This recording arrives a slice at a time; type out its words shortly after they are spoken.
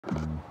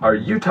Are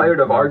you tired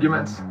of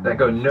arguments that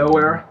go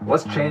nowhere?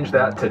 Let's change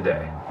that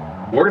today.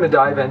 We're going to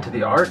dive into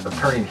the art of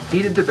turning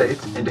heated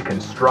debates into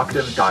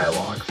constructive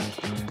dialogues.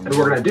 And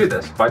we're going to do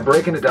this by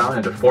breaking it down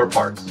into 4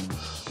 parts.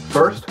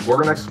 First, we're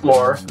going to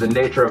explore the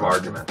nature of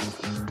arguments.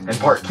 In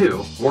part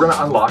 2, we're going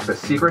to unlock the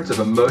secrets of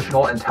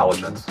emotional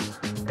intelligence.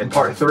 In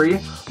part 3,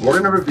 we're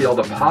going to reveal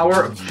the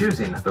power of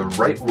choosing the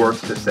right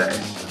words to say.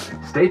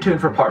 Stay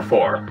tuned for part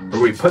 4,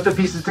 where we put the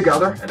pieces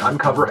together and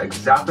uncover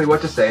exactly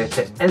what to say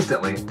to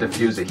instantly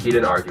diffuse a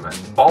heated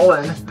argument. All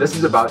in, this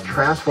is about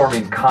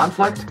transforming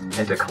conflict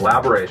into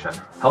collaboration.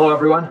 Hello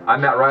everyone,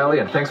 I'm Matt Riley,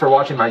 and thanks for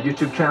watching my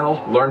YouTube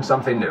channel, Learn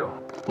Something New.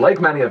 Like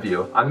many of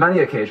you, on many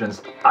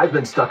occasions, I've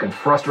been stuck in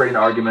frustrating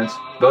arguments,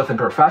 both in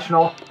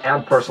professional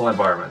and personal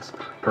environments.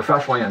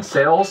 Professionally in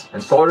sales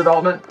and solar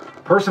development,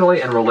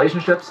 personally in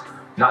relationships,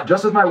 not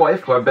just with my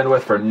wife, who I've been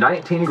with for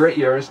 19 great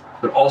years,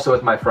 but also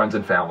with my friends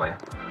and family.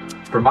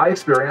 From my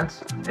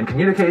experience in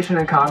communication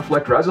and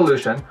conflict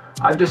resolution,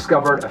 I've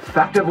discovered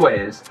effective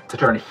ways to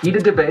turn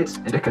heated debates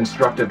into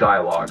constructive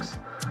dialogues.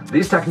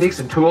 These techniques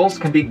and tools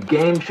can be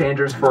game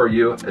changers for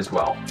you as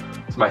well.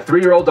 As my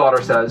 3-year-old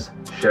daughter says,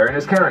 sharing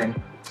is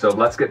caring, so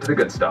let's get to the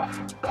good stuff.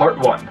 Part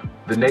 1,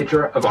 the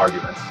nature of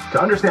arguments.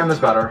 To understand this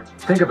better,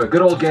 think of a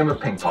good old game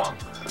of ping pong.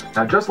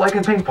 Now just like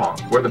in ping pong,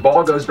 where the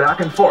ball goes back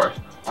and forth,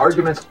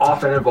 arguments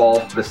often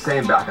involve the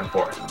same back and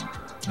forth.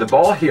 The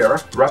ball here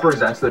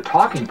represents the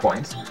talking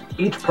points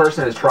each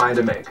person is trying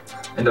to make,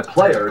 and the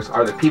players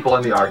are the people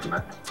in the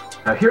argument.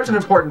 Now here's an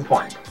important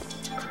point.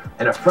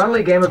 In a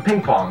friendly game of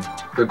ping pong,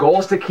 the goal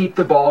is to keep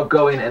the ball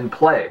going in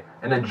play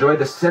and enjoy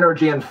the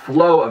synergy and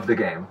flow of the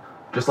game.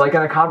 Just like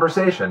in a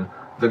conversation,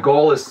 the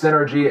goal is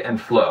synergy and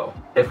flow.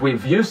 If we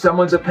view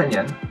someone's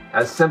opinion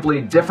as simply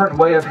a different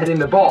way of hitting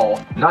the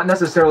ball, not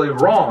necessarily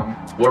wrong,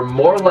 we're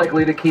more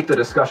likely to keep the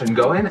discussion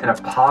going in a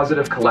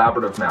positive,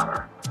 collaborative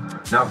manner.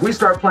 Now, if we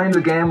start playing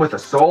the game with the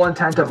sole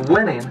intent of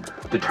winning,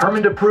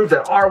 determined to prove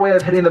that our way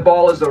of hitting the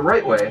ball is the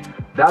right way,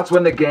 that's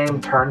when the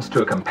game turns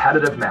to a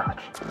competitive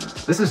match.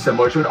 This is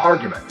similar to an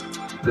argument.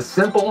 The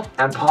simple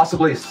and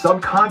possibly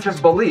subconscious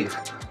belief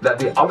that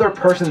the other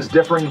person's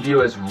differing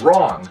view is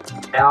wrong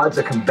adds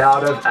a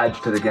combative edge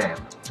to the game.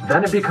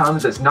 Then it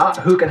becomes it's not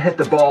who can hit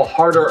the ball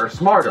harder or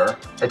smarter,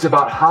 it's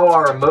about how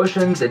our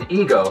emotions and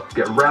ego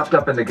get wrapped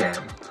up in the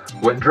game.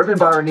 When driven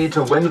by our need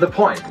to win the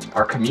point,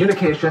 our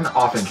communication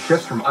often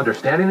shifts from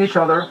understanding each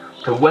other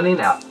to winning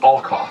at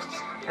all costs.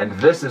 And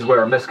this is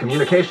where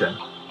miscommunication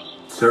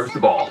serves the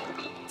ball.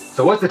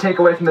 So what's the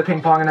takeaway from the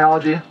ping pong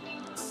analogy?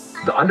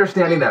 The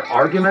understanding that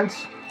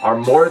arguments are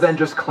more than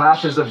just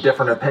clashes of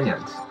different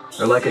opinions.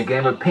 They're like a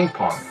game of ping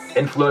pong,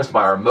 influenced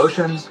by our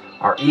emotions,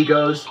 our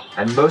egos,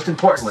 and most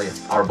importantly,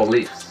 our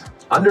beliefs.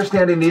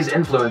 Understanding these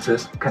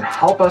influences can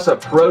help us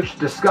approach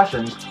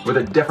discussions with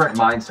a different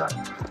mindset.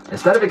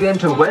 Instead of a game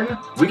to win,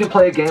 we can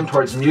play a game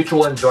towards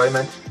mutual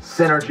enjoyment,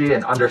 synergy,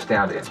 and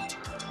understanding.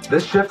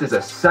 This shift is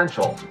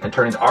essential in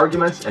turning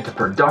arguments into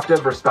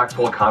productive,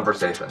 respectful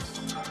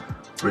conversations.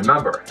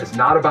 Remember, it's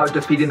not about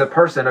defeating the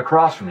person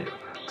across from you.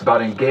 It's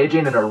about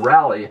engaging in a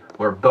rally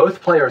where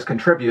both players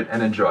contribute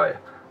and enjoy.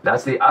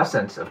 That's the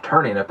essence of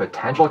turning a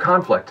potential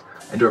conflict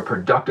into a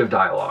productive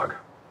dialogue.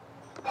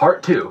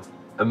 Part 2,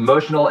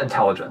 emotional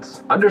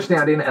intelligence.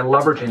 Understanding and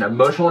leveraging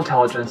emotional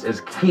intelligence is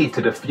key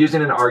to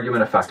diffusing an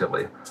argument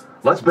effectively.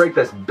 Let's break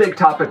this big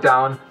topic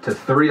down to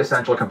 3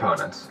 essential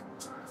components.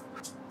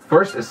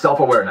 First is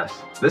self-awareness.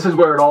 This is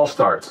where it all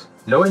starts.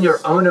 Knowing your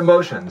own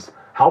emotions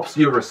helps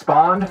you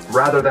respond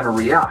rather than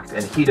react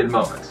in heated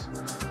moments.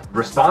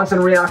 Response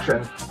and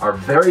reaction are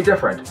very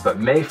different, but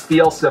may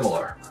feel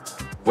similar.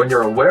 When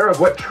you're aware of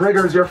what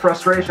triggers your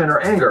frustration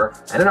or anger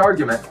in an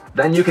argument,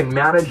 then you can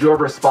manage your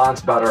response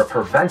better,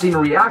 preventing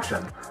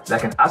reaction that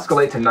can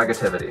escalate to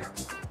negativity.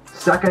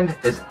 Second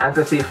is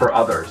empathy for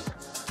others.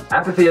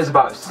 Empathy is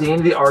about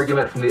seeing the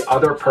argument from the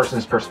other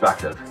person's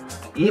perspective.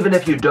 Even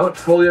if you don't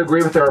fully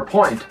agree with their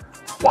point,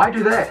 why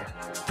do they?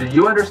 Do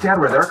you understand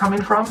where they're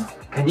coming from?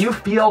 Can you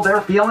feel their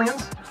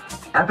feelings?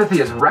 Empathy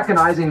is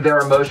recognizing their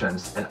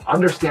emotions and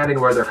understanding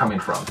where they're coming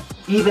from,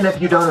 even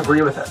if you don't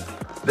agree with it.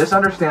 This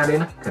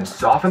understanding can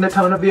soften the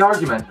tone of the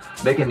argument,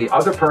 making the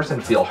other person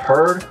feel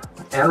heard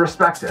and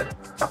respected,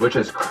 which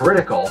is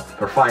critical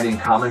for finding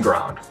common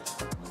ground.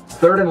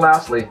 Third and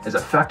lastly is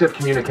effective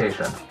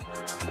communication.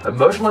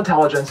 Emotional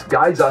intelligence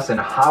guides us in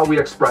how we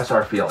express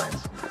our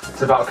feelings.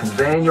 It's about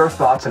conveying your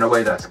thoughts in a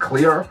way that's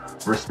clear,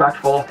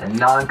 respectful, and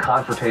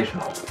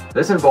non-confrontational.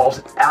 This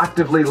involves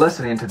actively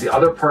listening to the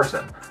other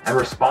person and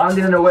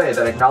responding in a way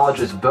that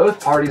acknowledges both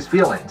parties'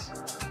 feelings,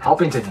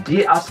 helping to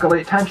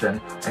de-escalate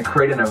tension and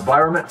create an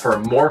environment for a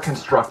more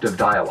constructive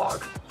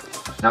dialogue.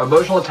 Now,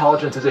 emotional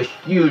intelligence is a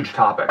huge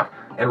topic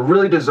and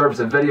really deserves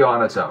a video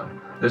on its own.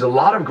 There's a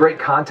lot of great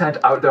content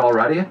out there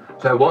already,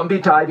 so I won't be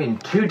diving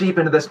too deep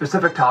into this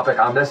specific topic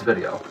on this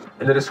video.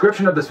 In the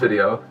description of this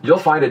video, you'll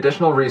find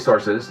additional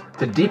resources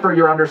to deepen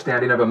your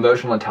understanding of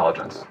emotional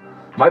intelligence.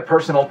 My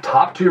personal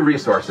top 2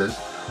 resources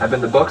have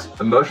been the books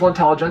Emotional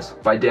Intelligence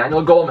by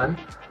Daniel Goleman.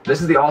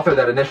 This is the author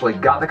that initially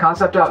got the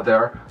concept out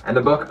there, and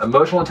the book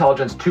Emotional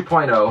Intelligence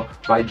 2.0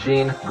 by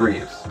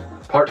Greaves.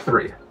 Part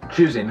 3.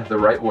 Choosing the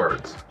right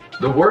words.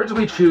 The words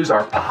we choose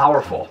are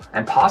powerful,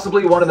 and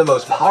possibly one of the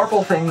most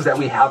powerful things that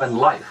we have in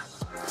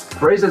life.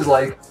 Phrases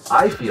like,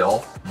 I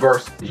feel,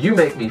 versus you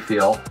make me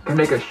feel, can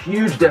make a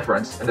huge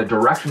difference in the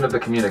direction of the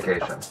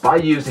communication. By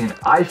using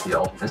I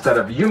feel instead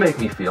of you make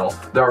me feel,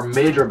 there are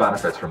major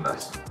benefits from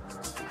this.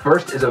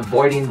 First is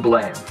avoiding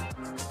blame.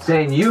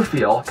 Saying you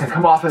feel can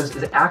come off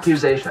as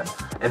accusation,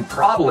 and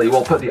probably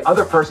will put the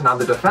other person on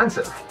the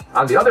defensive.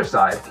 On the other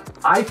side,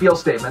 I feel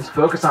statements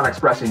focus on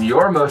expressing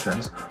your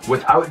emotions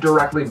without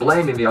directly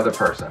blaming the other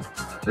person.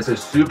 This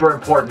is super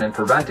important in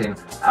preventing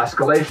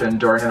escalation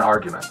during an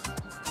argument.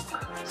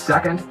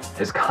 Second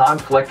is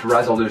conflict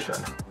resolution.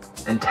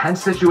 In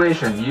tense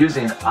situation,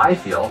 using I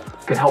feel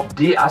can help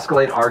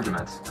de-escalate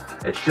arguments.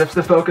 It shifts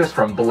the focus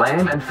from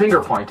blame and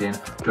finger pointing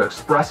to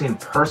expressing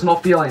personal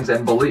feelings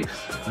and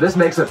beliefs. This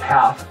makes a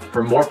path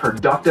for more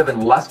productive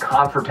and less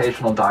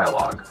confrontational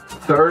dialogue.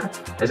 Third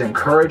is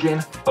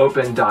encouraging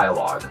open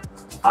dialogue.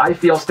 I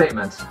feel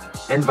statements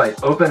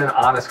invite open and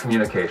honest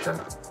communication.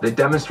 They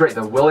demonstrate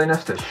the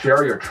willingness to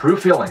share your true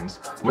feelings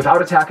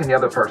without attacking the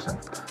other person.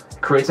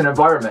 It creates an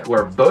environment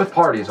where both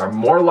parties are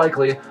more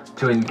likely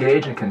to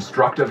engage in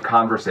constructive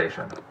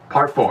conversation.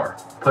 Part 4.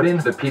 Putting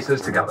the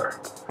pieces together.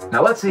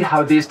 Now let's see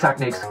how these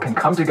techniques can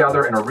come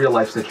together in a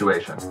real-life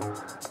situation.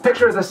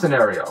 Picture this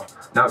scenario.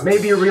 Now it may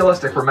be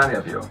realistic for many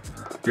of you.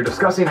 You're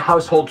discussing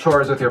household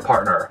chores with your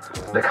partner.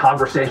 The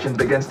conversation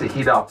begins to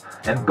heat up,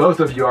 and both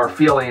of you are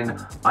feeling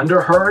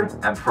underheard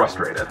and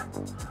frustrated.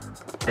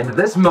 In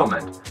this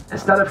moment,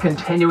 instead of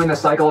continuing the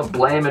cycle of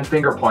blame and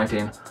finger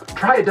pointing,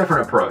 try a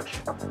different approach.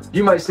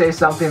 You might say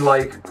something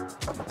like,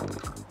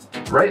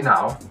 right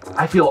now,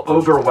 I feel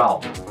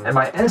overwhelmed, and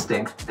my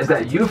instinct is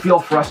that you feel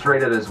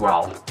frustrated as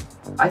well.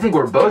 I think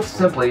we're both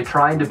simply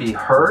trying to be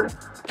heard,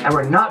 and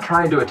we're not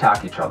trying to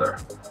attack each other.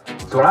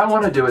 So what I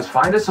want to do is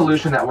find a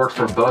solution that works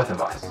for both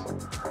of us,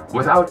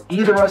 without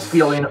either of us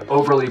feeling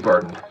overly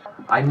burdened.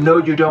 I know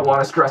you don't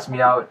want to stress me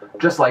out,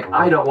 just like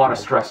I don't want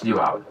to stress you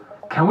out.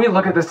 Can we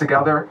look at this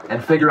together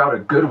and figure out a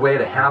good way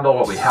to handle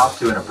what we have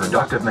to in a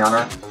productive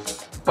manner?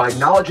 By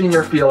acknowledging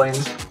your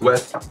feelings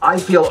with, I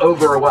feel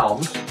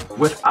overwhelmed,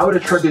 without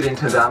attributing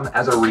to them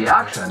as a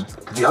reaction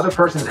to the other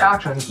person's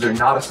actions, they're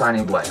not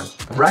assigning blame.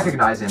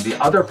 Recognizing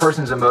the other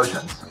person's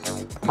emotions.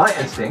 My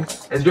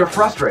instinct is you're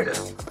frustrated,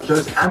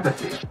 shows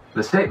empathy.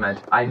 The statement,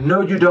 I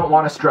know you don't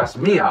want to stress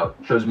me out,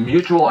 shows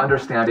mutual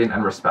understanding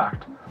and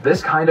respect.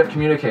 This kind of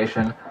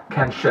communication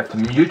can shift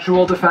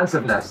mutual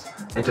defensiveness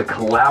into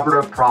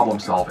collaborative problem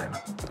solving.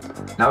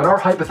 Now in our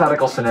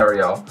hypothetical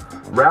scenario,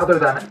 rather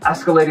than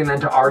escalating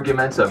into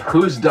arguments of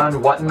who's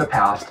done what in the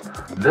past,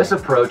 this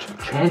approach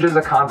changes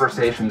the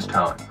conversation's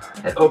tone.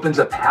 It opens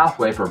a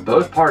pathway for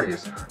both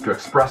parties to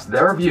express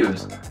their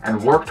views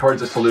and work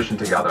towards a solution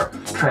together,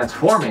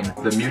 transforming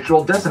the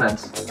mutual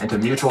dissonance into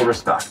mutual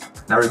respect.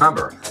 Now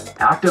remember,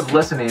 active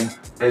listening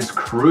is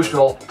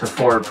crucial to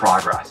forward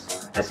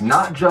progress. It's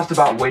not just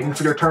about waiting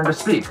for your turn to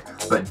speak,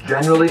 but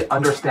genuinely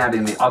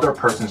understanding the other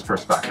person's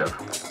perspective.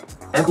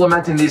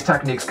 Implementing these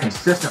techniques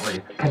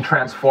consistently can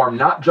transform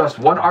not just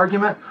one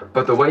argument,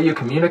 but the way you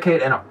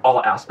communicate in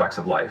all aspects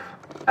of life.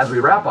 As we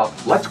wrap up,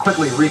 let's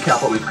quickly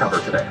recap what we've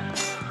covered today.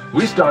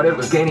 We started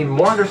with gaining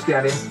more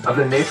understanding of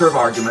the nature of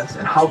arguments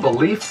and how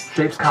belief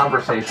shapes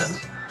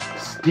conversations,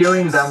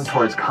 steering them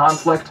towards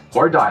conflict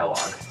or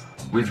dialogue.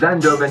 We then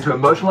dove into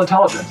emotional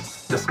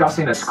intelligence,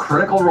 discussing its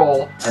critical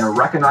role in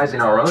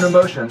recognizing our own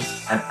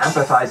emotions and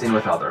empathizing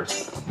with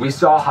others. We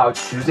saw how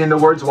choosing the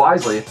words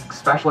wisely,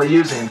 especially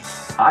using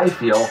I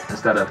feel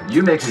instead of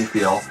you make me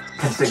feel,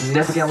 can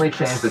significantly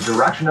change the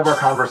direction of our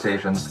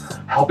conversations,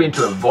 helping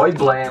to avoid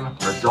blame,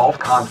 resolve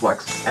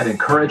conflicts, and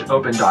encourage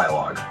open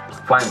dialogue.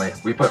 Finally,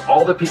 we put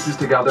all the pieces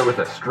together with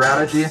a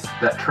strategy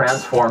that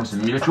transforms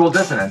mutual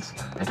dissonance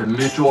into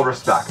mutual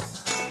respect,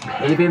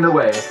 paving the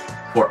way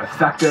for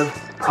effective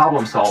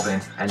problem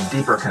solving and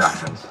deeper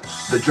connections.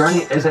 The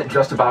journey isn't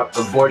just about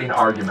avoiding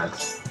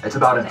arguments. It's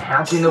about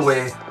enhancing the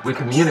way we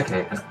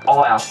communicate in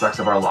all aspects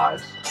of our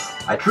lives.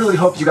 I truly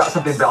hope you got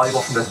something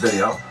valuable from this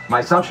video. My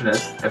assumption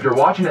is, if you're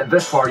watching it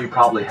this far, you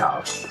probably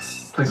have.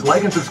 Please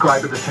like and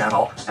subscribe to the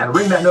channel, and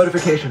ring that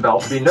notification bell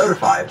to be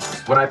notified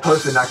when I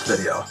post the next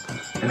video.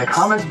 In the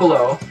comments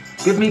below,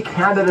 give me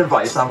candid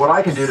advice on what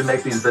I can do to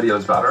make these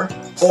videos better,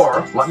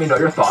 or let me know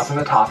your thoughts on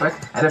the topic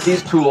and if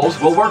these tools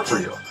will work for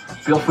you.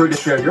 Feel free to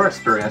share your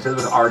experiences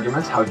with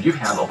arguments, how you've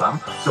handled them,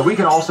 so we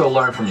can also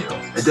learn from you.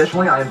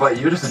 Additionally, I invite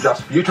you to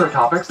suggest future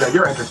topics that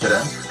you're interested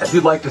in if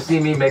you'd like to see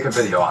me make a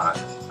video on it.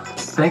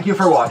 Thank you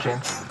for watching,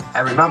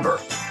 and remember,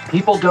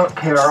 people don't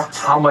care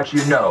how much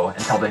you know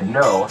until they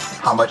know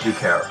how much you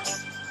care.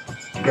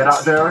 Get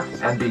out there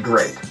and be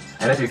great.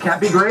 And if you can't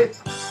be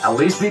great, at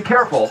least be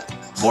careful.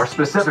 More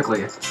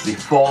specifically, be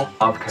full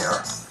of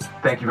care.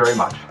 Thank you very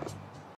much.